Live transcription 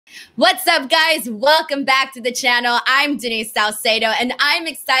What's up, guys? Welcome back to the channel. I'm Denise Salcedo, and I'm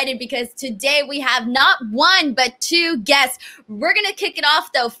excited because today we have not one, but two guests. We're going to kick it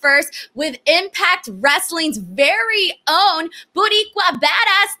off, though, first with Impact Wrestling's very own Boricua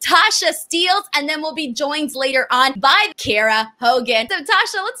Badass, TASHA STEELZ, and then we'll be joined later on by KIERA Hogan. So,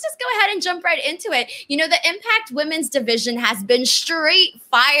 TASHA, let's just go ahead and jump right into it. You know, the Impact Women's Division has been straight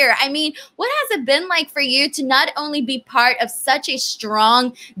fire. I mean, what has it been like for you to not only be part of such a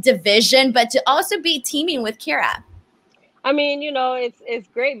strong division, but to also be teaming with KIERA? I mean, you know, it's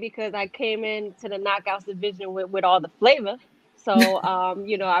great because I came into the Knockouts division with all the flavor. So,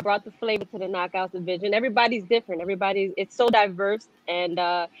 you know, I brought the flavor to the Knockouts division. Everybody's different. It's so diverse, and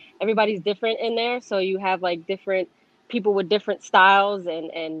everybody's different in there. So you have like different people with different styles,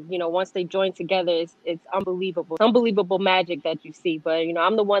 and you know, once they join together, it's unbelievable. It's unbelievable magic that you see. But you know,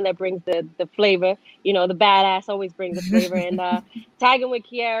 I'm the one that brings the flavor. You know, the badass always brings the flavor, and tagging with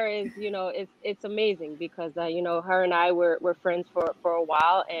KIERA is, you know, it's amazing because you know, her and I were friends for a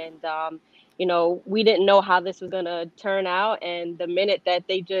while, and you know, we didn't know how this was gonna turn out, and the minute that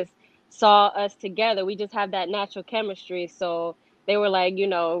they just saw us together, we just have that natural chemistry. So they were like, you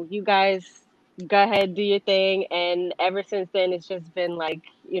know, you guys go ahead, do your thing. And ever since then, it's just been like,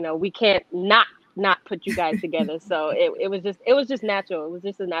 you know, we can't not put you guys together. So it was just natural. It was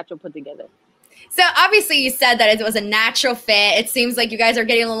just a natural put together. So obviously you said that it was a natural fit. It seems like you guys are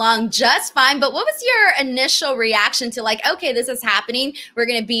getting along just fine. But what was your initial reaction to like, okay, this is happening, we're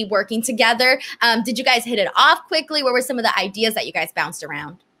going to be working together? Did you guys hit it off quickly? What were some of the ideas that you guys bounced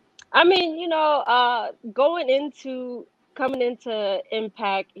around? I mean, you know, coming into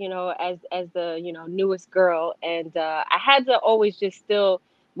Impact, you know, as the, you know, newest girl, and I had to always just still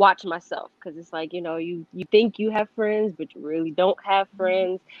watch myself, because it's like, you know, you think you have friends, but you really don't have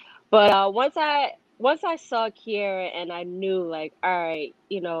friends. But once I saw KIERA, and I knew like, all right,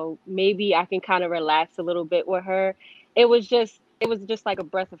 you know, maybe I can kind of relax a little bit with her. It was just like a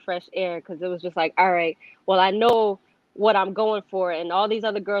breath of fresh air, because it was just like, all right, well, I know what I'm going for, and all these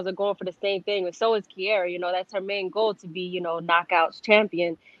other girls are going for the same thing, and so is KIERA. You know, that's her main goal, to be, you know, Knockouts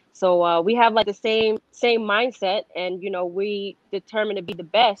champion. So we have like the same mindset, and you know, we determined to be the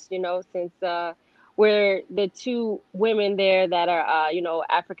best. You know, since we're the two women there that are, you know,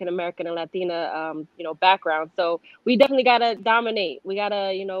 African American and Latina, you know, background. So we definitely gotta dominate. We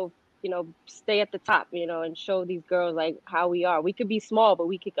gotta, you know, stay at the top, you know, and show these girls like how we are. We could be small, but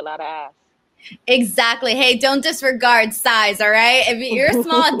we kick a lot of ass. Exactly. Hey, don't disregard size, all right? If you're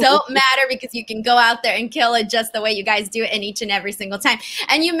small, it don't matter, because you can go out there and kill it just the way you guys do it in each and every single time.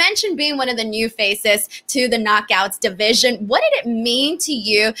 And you mentioned being one of the new faces to the Knockouts division. What did it mean to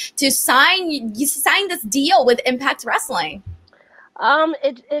you to sign this deal with Impact Wrestling?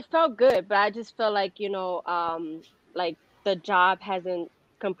 It felt good, but I just felt like, you know, like the job hasn't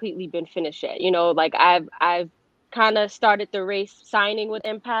completely been finished yet. You know, like I've kind of started the race signing with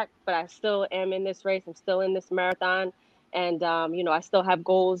Impact, but I still am in this race. I'm still in this marathon, and you know, I still have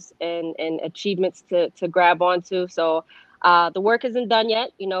goals and achievements to grab onto. So the work isn't done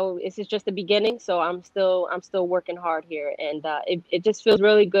yet. You know, this is just the beginning. So I'm still working hard here, and it just feels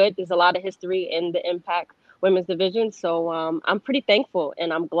really good. There's a lot of history in the Impact Women's Division, so I'm pretty thankful,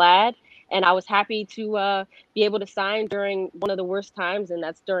 and I'm glad. And I was happy to be able to sign during one of the worst times, and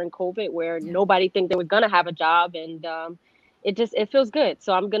that's during COVID, where nobody think they were gonna have a job, and it feels good.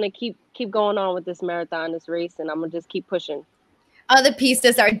 So I'm gonna keep going on with this marathon, this race, and I'm gonna just keep pushing. Other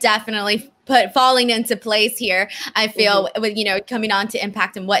pieces are definitely falling into place here, I feel, with, you know, coming on to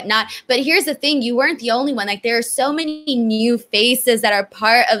Impact and whatnot. But here's the thing, you weren't the only one. Like, there are so many new faces that are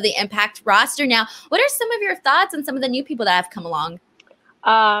part of the Impact roster now. What are some of your thoughts on some of the new people that have come along?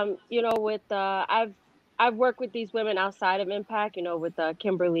 You know, with I've worked with these women outside of Impact, you know, with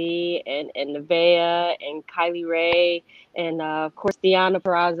Kimberly and Nevaeh and Kylie Ray, and of course Deanna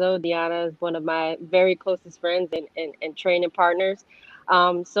Perrazzo. Deanna is one of my very closest friends and training partners.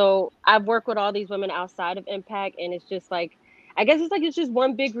 So I've worked with all these women outside of Impact, and it's just like, I guess it's just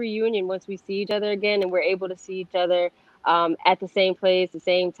one big reunion once we see each other again, and we're able to see each other at the same place, the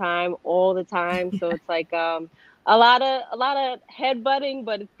same time, all the time. So it's like a lot of headbutting,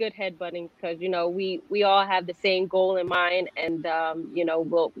 but it's good headbutting, because you know, we all have the same goal in mind, and you know,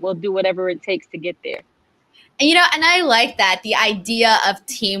 we'll do whatever it takes to get there. And, you know, and I like that, the idea of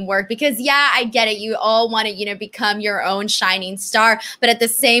teamwork, because, yeah, I get it. You all want to, you know, become your own shining star. But at the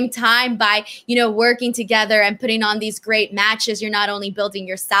same time, by, you know, working together and putting on these great matches, you're not only building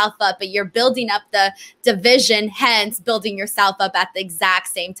yourself up, but you're building up the division, hence building yourself up at the exact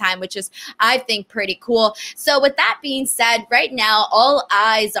same time, which is, I think, pretty cool. So with that being said, right now, all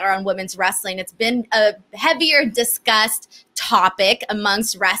eyes are on women's wrestling. It's been a heavier discussed topic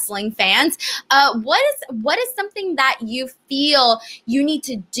amongst wrestling fans. What is something that you feel you need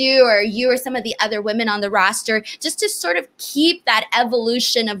to do, or you or some of the other women on the roster, just to sort of keep that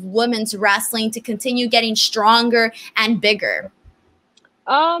evolution of women's wrestling to continue getting stronger and bigger?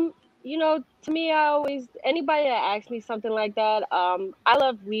 You know, to me, anybody that asks me something like that, I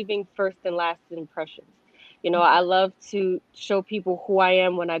love leaving first and last impressions. You know, I love to show people who I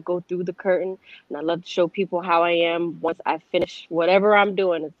am when I go through the curtain, and I love to show people how I am once I finish whatever I'm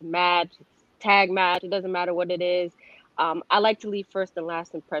doing. It's a match, it's a tag match, it doesn't matter what it is. I like to leave first and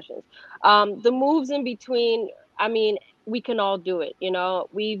last impressions. The moves in between, I mean, we can all do it. You know,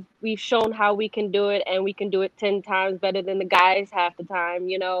 we've shown how we can do it, and we can do it 10 times better than the guys half the time,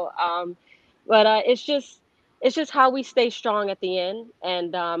 you know. But it's just how we stay strong at the end,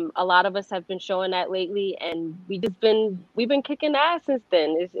 and a lot of us have been showing that lately, and we've been kicking ass since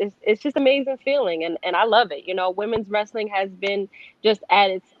then. It's just amazing feeling, and I love it. You know, women's wrestling has been just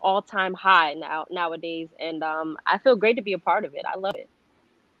at its all-time high nowadays, and I feel great to be a part of it. I love it.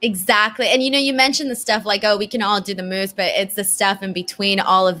 Exactly. And, you mentioned the stuff like, oh, we can all do the moves, but it's the stuff in between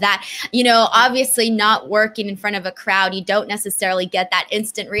all of that. Obviously not working in front of a crowd, you don't necessarily get that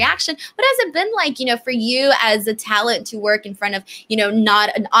instant reaction. What has it been like, for you as a talent to work in front of,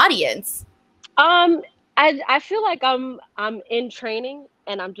 not an audience? I feel like I'm in training,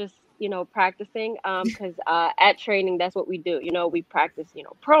 and I'm just practicing, because at training, that's what we do. We practice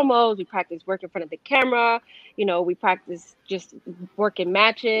promos, we practice work in front of the camera, we practice just working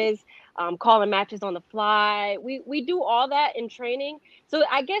matches, calling matches on the fly. We do all that in training. So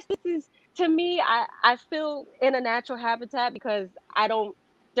I guess this is, to me, I feel in a natural habitat, because I don't,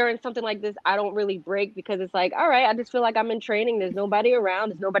 during something like this, I don't really break, because it's like, all right, I just feel like I'm in training. There's nobody around.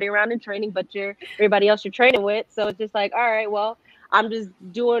 There's nobody around in training but everybody else you're training with. So it's just like, all right, well, I'm just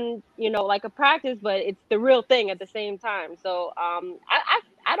doing, like a practice, but it's the real thing at the same time. So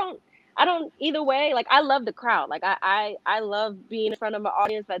I don't either way. Like, I love the crowd. Like, I love being in front of an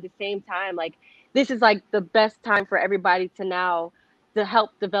audience, but at the same time, like, this is like the best time for everybody to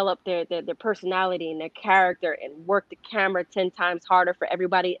help develop their personality and their character, and work the camera 10 times harder for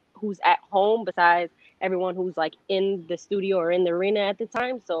everybody who's at home, besides everyone who's like in the studio or in the arena at the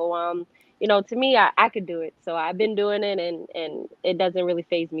time. So to me, I could do it. So I've been doing it, and it doesn't really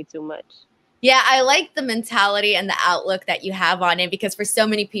faze me too much. Yeah, I like the mentality and the outlook that you have on it, because for so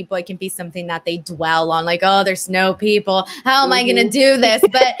many people, it can be something that they dwell on, like, oh, there's no people. How am I going to do this?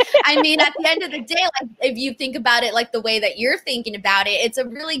 But I mean, at the end of the day, like, if you think about it like the way that you're thinking about it, it's a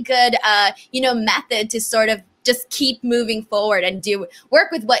really good, method to sort of just keep moving forward and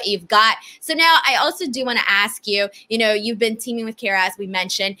work with what you've got. So now I also do want to ask you, you've been teaming with KIERA, as we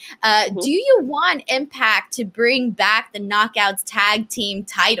mentioned. Do you want Impact to bring back the Knockouts tag team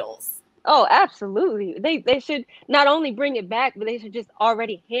titles? Oh, absolutely. They should not only bring it back, but they should just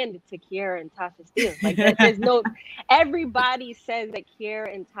already hand it to KIERA and TASHA STEELZ. Like, there's no, everybody says that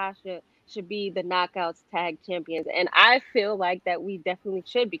KIERA and TASHA should be the Knockouts tag champions. And I feel like that we definitely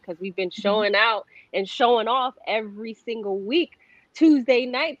should, because we've been showing out and showing off every single week, Tuesday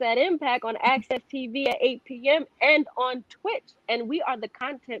nights at Impact on Access TV at 8 p.m. and on Twitch. And we are the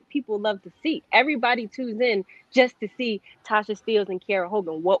content people love to see. Everybody tunes in just to see TASHA STEELZ and KIERA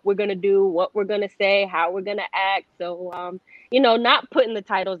Hogan, what we're going to do, what we're going to say, how we're going to act. So, not putting the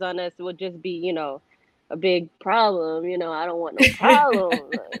titles on us would just be, a big problem. I don't want no problem.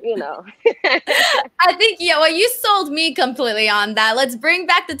 I think, well, you sold me completely on that. Let's bring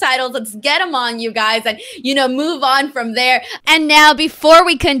back the titles. Let's get them on, you guys, and, move on from there. And now, before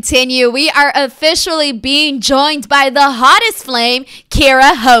we continue, we are officially being joined by the hottest flame,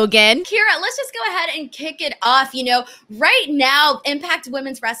 KIERA Hogan. KIERA, let's just go ahead and kick it off. Right now, Impact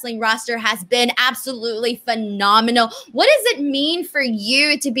Women's Wrestling roster has been absolutely phenomenal. What does it mean for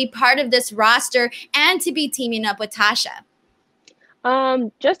you to be part of this roster and to be teaming up with TASHA?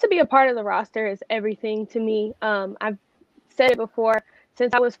 Just to be a part of the roster is everything to me. I've said it before.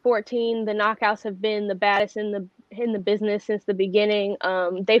 Since I was 14, the Knockouts have been the baddest in the business since the beginning.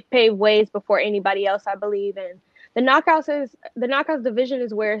 They've paved ways before anybody else, I believe. And the Knockouts division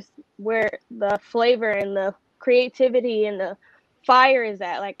is where the flavor and the creativity and the fire is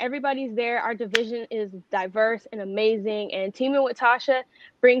at. Like, everybody's there. Our division is diverse and amazing, and teaming with TASHA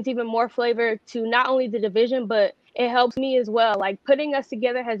brings even more flavor to not only the division, but it helps me as well. Like, putting us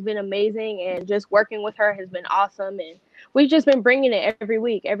together has been amazing, and just working with her has been awesome. And we've just been bringing it every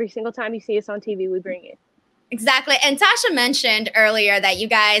week. Every single time you see us on TV, we bring it. Exactly. And TASHA mentioned earlier that you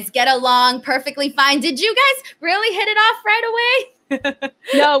guys get along perfectly fine. Did you guys really hit it off right away?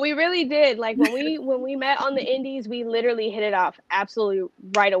 No, we really did. Like when we met on the indies, we literally hit it off absolutely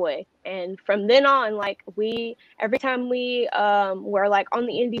right away. And from then on, like every time we were like on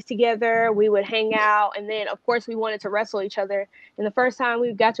the indies together, we would hang out. And then of course we wanted to wrestle each other. And the first time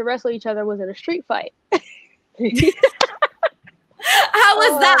we got to wrestle each other was in a street fight. How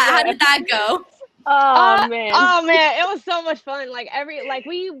was that? How did that go? Oh man, it was so much fun. Like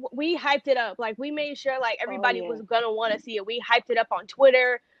we hyped it up. Like we made sure like everybody was gonna want to see it. We hyped it up on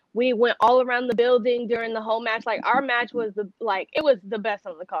Twitter. We went all around the building during the whole match. Like our match was it was the best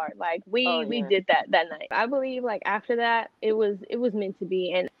on the card. Like we did that night. I believe like after that it was meant to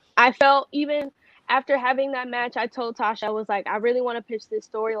be. And I felt even after having that match, I told Tasha, I was like, I really want to pitch this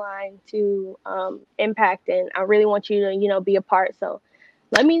storyline to Impact, and I really want you to be a part. So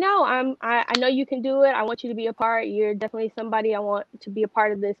let me know. I know you can do it. I want you to be a part. You're definitely somebody I want to be a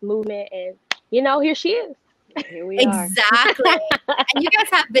part of this movement. And here she is. Here we are. Exactly. And you guys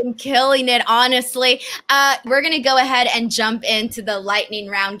have been killing it, honestly. We're going to go ahead and jump into the lightning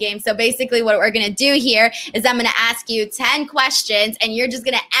round game. So basically what we're going to do here is I'm going to ask you 10 questions and you're just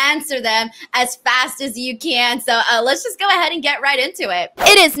going to answer them as fast as you can. So let's just go ahead and get right into it.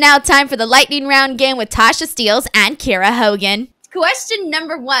 It is now time for the lightning round game with TASHA STEELZ and KIERA Hogan. Question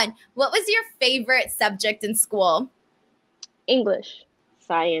number 1. What was your favorite subject in school? English.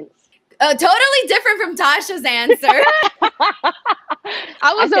 Science. Oh, totally different from Tasha's answer.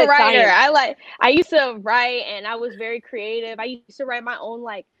 I was a writer. Science. I used to write, and I was very creative. I used to write my own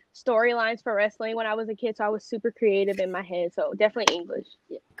like storylines for wrestling when I was a kid, so I was super creative in my head. So definitely English.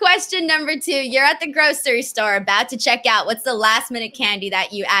 Yeah. Question number 2. You're at the grocery store about to check out. What's the last minute candy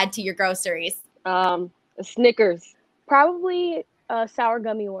that you add to your groceries? Snickers. Probably sour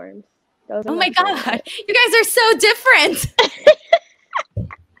gummy worms. Oh my God. You guys are so different.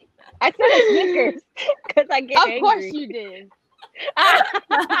 I said Snickers because I get angry. Of course you did.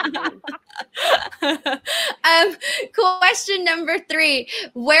 Question number 3.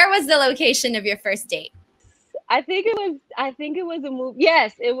 Where was the location of your first date? I think it was a movie.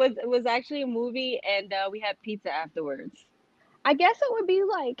 Yes, it was actually a movie, and we had pizza afterwards. I guess it would be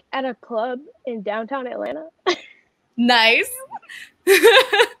like at a club in downtown Atlanta. Nice.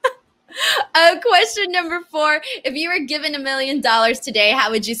 Question number 4. If you were given $1 million today,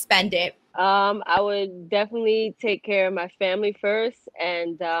 how would you spend it? I would definitely take care of my family first,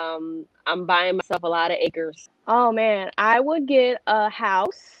 and I'm buying myself a lot of acres. Oh man, I would get a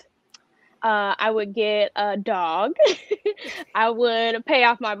house. I would get a dog. I would pay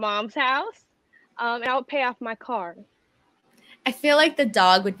off my mom's house, and I would pay off my car. I feel like the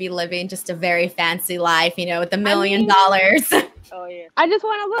dog would be living just a very fancy life, with $1 million. Oh yeah. I just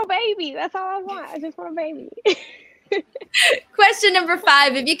want a little baby. That's all I want. I just want a baby. Question number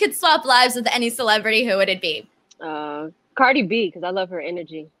 5. If you could swap lives with any celebrity, who would it be? Cardi B, because I love her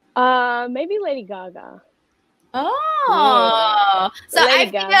energy. Maybe Lady Gaga. Oh, so Lady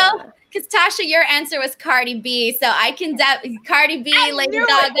Gaga. Because Tasha, your answer was Cardi B, so I can Cardi B, Lady Gaga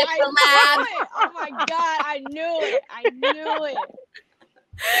collab. Oh my God, I knew it. I knew it.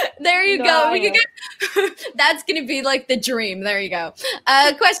 There you go. We can get, that's gonna be like the dream. There you go.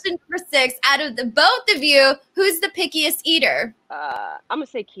 Question number 6. Out of the both of you, who's the pickiest eater? I'm gonna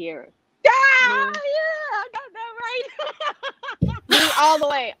say KIERA. Yeah, I got that right. Me all the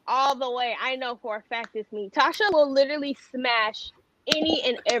way. I know for a fact it's me. Tasha will literally smash any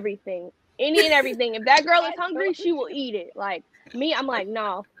and everything. If that girl is hungry, she will eat it. Like me, I'm like,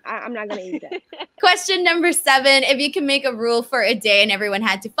 no, I'm not gonna eat that. Question number 7. If you could make a rule for a day and everyone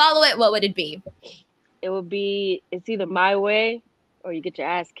had to follow it, what would it be? It would be, it's either my way or you get your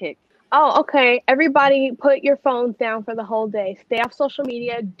ass kicked. Oh, okay. Everybody put your phones down for the whole day. Stay off social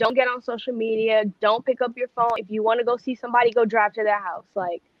media. Don't get on social media. Don't pick up your phone. If you want to go see somebody, go drive to their house.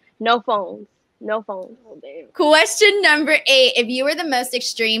 Like, no phones. No phones. Oh, damn. Question number 8. If you were the most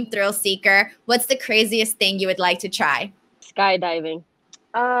extreme thrill seeker, what's the craziest thing you would like to try? Skydiving.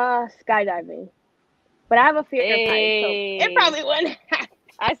 Skydiving. But I have a fear of heights, so it probably wouldn't happen.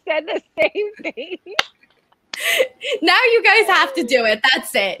 I said the same thing. Now you guys have to do it.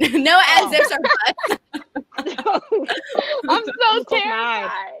 That's it. No as ifs or buts. I'm so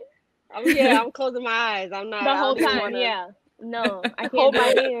terrified. I'm closing my eyes. I'm not. The whole time, yeah. No, I can't hold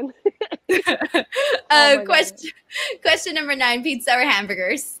my hand. Question number 9. Pizza or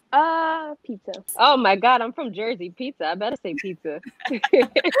hamburgers? Pizza. Oh my God, I'm from Jersey. Pizza. I better say pizza. People are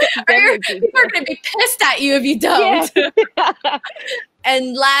going to be pissed at you if you don't. Yeah.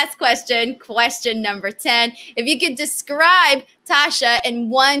 And last question number 10. If you could describe Tasha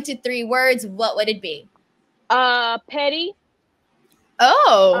in 1 to 3 words, what would it be? Petty.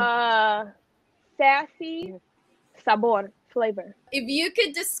 Oh. Sassy. Sabor. Flavor. If you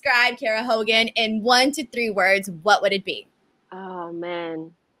could describe KIERA Hogan in 1 to 3 words, what would it be? Oh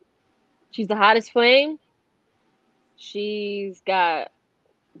man, she's the hottest flame. She's got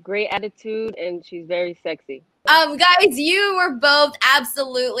great attitude and she's very sexy. Guys, you were both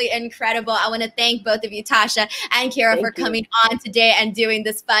absolutely incredible. I want to thank both of you, Tasha and KIERA, for coming on today and doing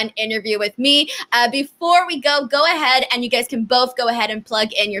this fun interview with me. Before we go ahead and you guys can both go ahead and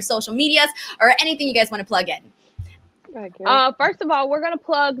plug in your social medias or anything you guys want to plug in. First of all, we're going to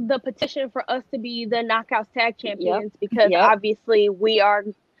plug the petition for us to be the Knockouts Tag Champions because obviously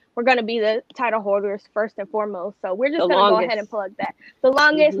we're going to be the title holders first and foremost. So we're just going to go ahead and plug that. The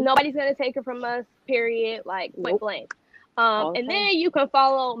longest, nobody's going to take it from us, period, like point blank. And then you can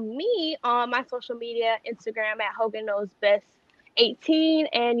follow me on my social media, Instagram at Hogan Knows Best 18,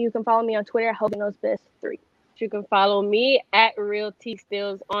 and you can follow me on Twitter at Hogan Knows Best 3. You can follow me at Real T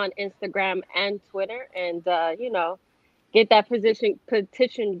Steels on Instagram and Twitter, and get that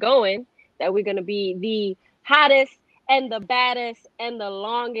petition going that we're going to be the hottest and the baddest and the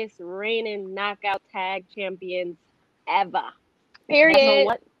longest reigning knockout tag champions ever. Period.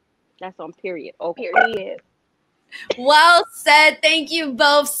 That's on period. Okay. Period. Well said. Thank you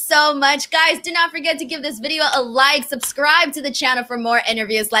both so much. Guys, do not forget to give this video a like, subscribe to the channel for more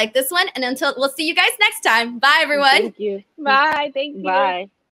interviews like this one. And we'll see you guys next time. Bye, everyone. Thank you. Bye. Thank you. Bye.